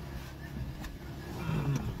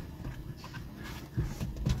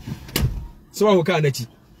so wa hoka na chi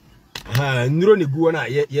ha nduro ne guo na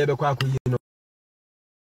ye be kwa akoye no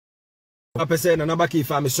apese na nabaki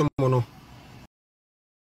ifa me somo no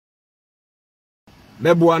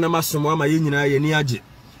mebo na masomo ama ye nyina ye ni age.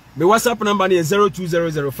 My WhatsApp number is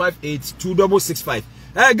 0200582665.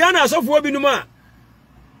 Ghana so for binuma.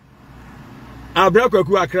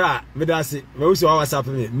 Abrakwaku akra me da se me wo se wa WhatsApp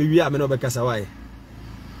me wi a me no be kasa wae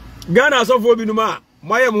Ghana asofo bi numa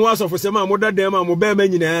moye mo asofo se ma mo dadan ma mo ba ma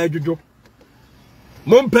nyina dwodwo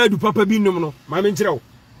mo mpadu papa bi num no ma me nkire wo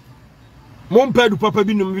mo mpadu papa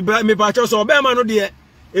bi num me ba cho so ba ma no de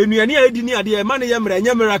enuane a edi ni ade e ma ne ye mra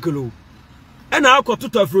miracle o e na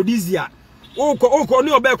akototo aphrodisia uko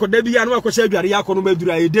ni oba ekoda bi ya no akosha adware ya akono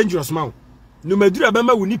madura e dangerous ma no madura ba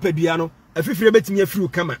ma wo nipadua no afifire betimi afiru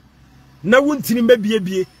kama na wuntini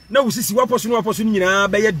mbabie na wusisi waposo nyina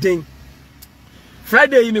ba ye den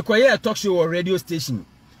Friday me koye a talk show or radio station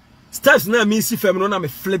steps na me si fam no na me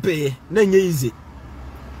flip na nye easy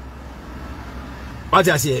what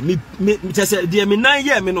I say me say de me nan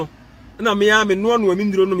ye me no na me ya me no no me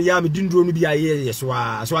nduro no me ya me dinduro no bi aye so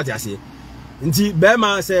what I say nti be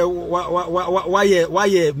ma say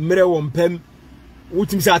why mere wo mpam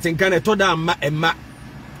wutim say atenka na to da ma emma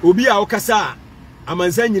obi a okasa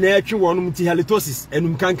amansa nyina atwe wonum ti halitosis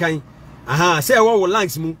enum kankan aha say wo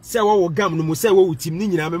lungs mu say wo gam no mu say wo tim ni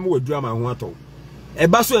nyina me wadura ma ho ato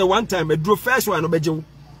eba so one time eduro first one no bejew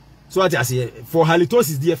so what I say for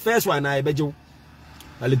halitosis the first one na bejew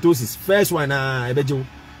halitosis first one na bejew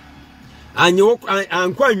anyo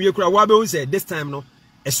ankwa nwie kura wa be won say this time no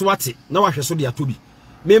eswate na wahwe so de atobi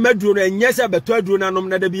me maduro no enye say beto aduro na nom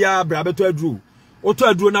na da bia bra beto aduro oto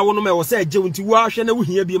aduro na wono me wo say jew nti wa hwe na wo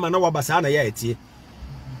hia bi ma na wa basa na ya etie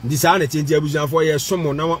ndi sa na tinti abujanfo ye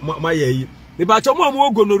somo na ma ye yi me ba cho mo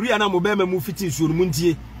ogonoria na mo be ma mu fiti suuru mu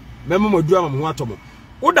ntie me mo maduro ma ho atomo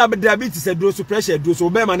wo da diabetes aduro so pressure aduro so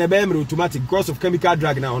be ma na be mere automatic because of chemical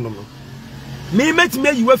drug na onom no me met me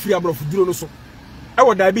yi wa firi abrofo duro no so e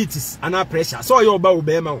wo diabetes ana pressure so ye oba wo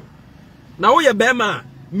be ma wo na wo ye be ma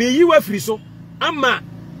me yi wa firi so ama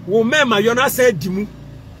wo me ma yo na say dimu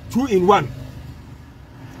 2 in 1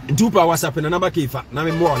 ntupa WhatsApp na namba kifa na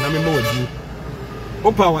me mo adu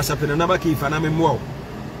opa WhatsApp na namba kifa na me mo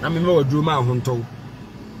adu ma ho nto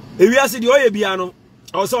ewiase de oye bia no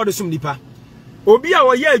o so de sum nipa obi a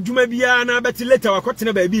wo ye adwuma bia na beti later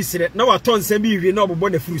wakotena ba bi sire na wato nsem bi hwe na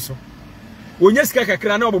obobɔ na furu so onye sika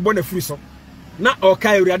kakra na obobɔ na furu so na o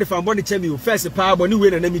kai uriade fa mbɔ ne chemi o first pa abɔ ne we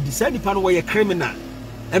na mi di sa nipa no wo ye criminal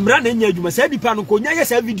emra na nya adwuma sa nipa no ko nya ye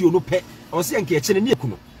sa video no pe o se enke eche ne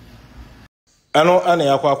ekuno ano ana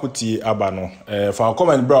yakwa akuti aba no for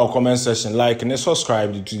comment bra comment section like and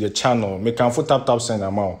subscribe to the channel make am for tap send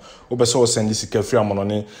amount obeso send this free amount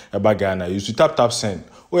ne eba Ghana you should tap send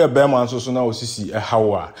oya be man so na osisi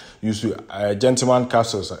hawa you should gentleman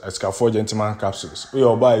capsules escafor gentleman capsules oya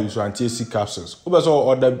oba you should anti capsules obeso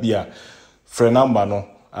order bia free number no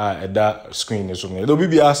eda screen so no do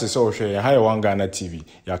bibia ase so hwe ya Ghana TV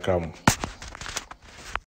yakram